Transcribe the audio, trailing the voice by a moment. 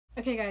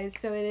Okay guys,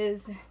 so it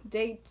is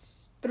day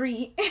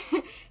 3,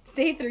 it's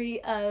day 3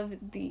 of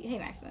the, hey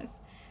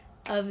Maximus,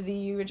 of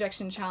the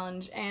rejection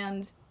challenge,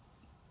 and,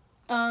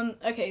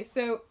 okay,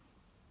 so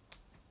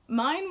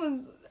mine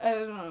was, I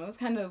don't know, it was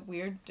kind of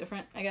weird,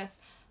 different, I guess.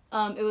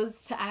 It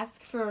was to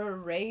ask for a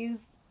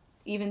raise,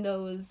 even though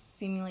it was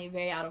seemingly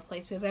very out of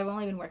place, because I've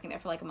only been working there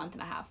for like a month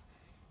and a half,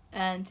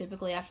 and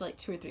typically after like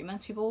 2 or 3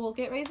 months people will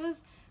get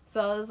raises, so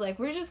I was like,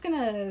 we're just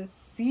gonna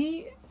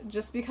see,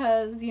 just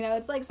because, you know,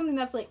 it's like something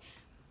that's like,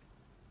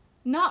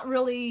 not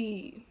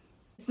really,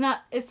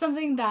 it's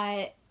something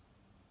that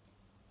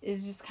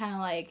is just kind of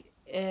like,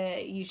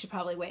 you should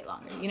probably wait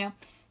longer, you know?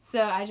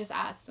 So I just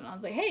asked, and I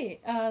was like,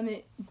 hey,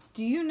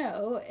 do you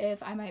know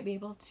if I might be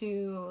able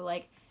to,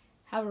 like,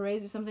 have a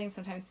raise or something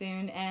sometime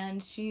soon?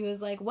 And she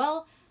was like,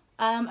 well,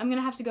 I'm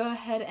gonna have to go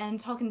ahead and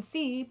talk and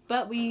see,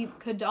 but we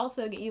could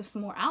also get you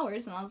some more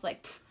hours. And I was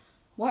like,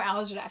 more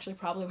hours would actually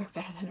probably work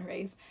better than a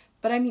raise.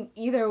 But I mean,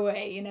 either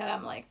way, you know,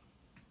 I'm like,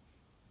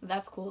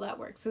 that's cool, that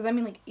works. Because I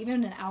mean, like,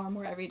 even an hour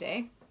more every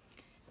day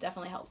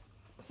definitely helps.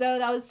 So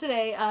that was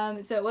today.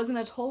 So it wasn't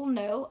a total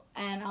no,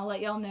 and I'll let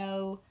y'all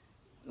know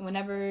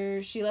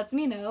whenever she lets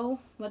me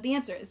know what the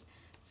answer is.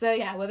 So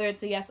yeah, whether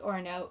it's a yes or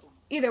a no,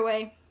 either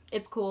way,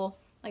 it's cool.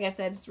 Like I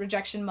said, it's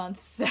rejection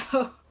month, so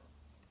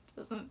it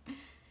doesn't,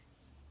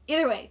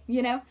 either way,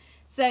 you know?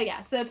 So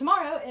yeah, so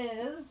tomorrow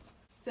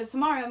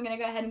I'm gonna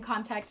go ahead and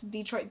contact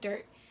Detroit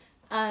Dirt.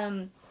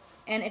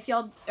 And if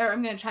y'all, or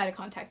I'm going to try to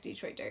contact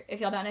Detroit Dirt. If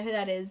y'all don't know who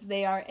that is,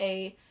 they are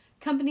a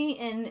company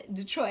in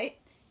Detroit,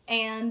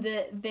 and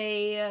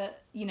they,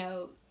 you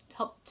know,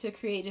 help to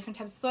create different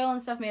types of soil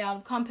and stuff made out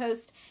of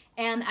compost,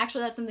 and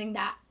actually that's something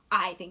that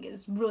I think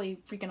is really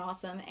freaking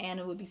awesome,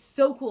 and it would be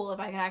so cool if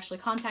I could actually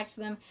contact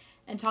them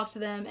and talk to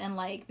them and,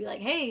 like, be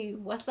like, hey,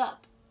 what's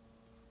up?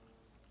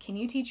 Can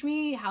you teach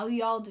me how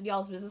y'all did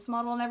y'all's business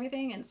model and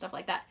everything and stuff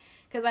like that?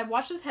 Because I've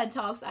watched the TED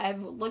Talks,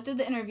 I've looked at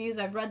the interviews,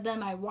 I've read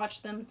them, I've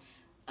watched them,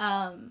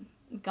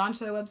 gone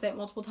to their website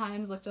multiple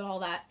times, looked at all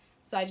that,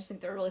 so I just think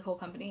they're a really cool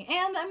company.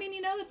 And I mean,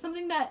 you know, it's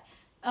something that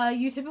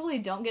you typically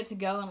don't get to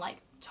go and like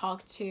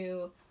talk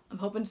to. I'm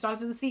hoping to talk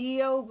to the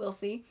CEO, we'll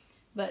see,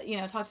 but you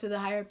know, talk to the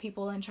higher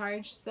people in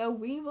charge, so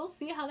we will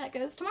see how that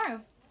goes tomorrow.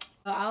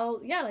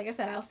 Yeah, like I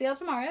said, I'll see y'all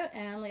tomorrow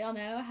and let y'all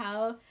know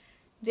how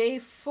day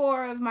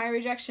 4 of my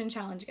rejection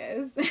challenge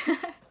goes.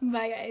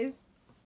 Bye guys.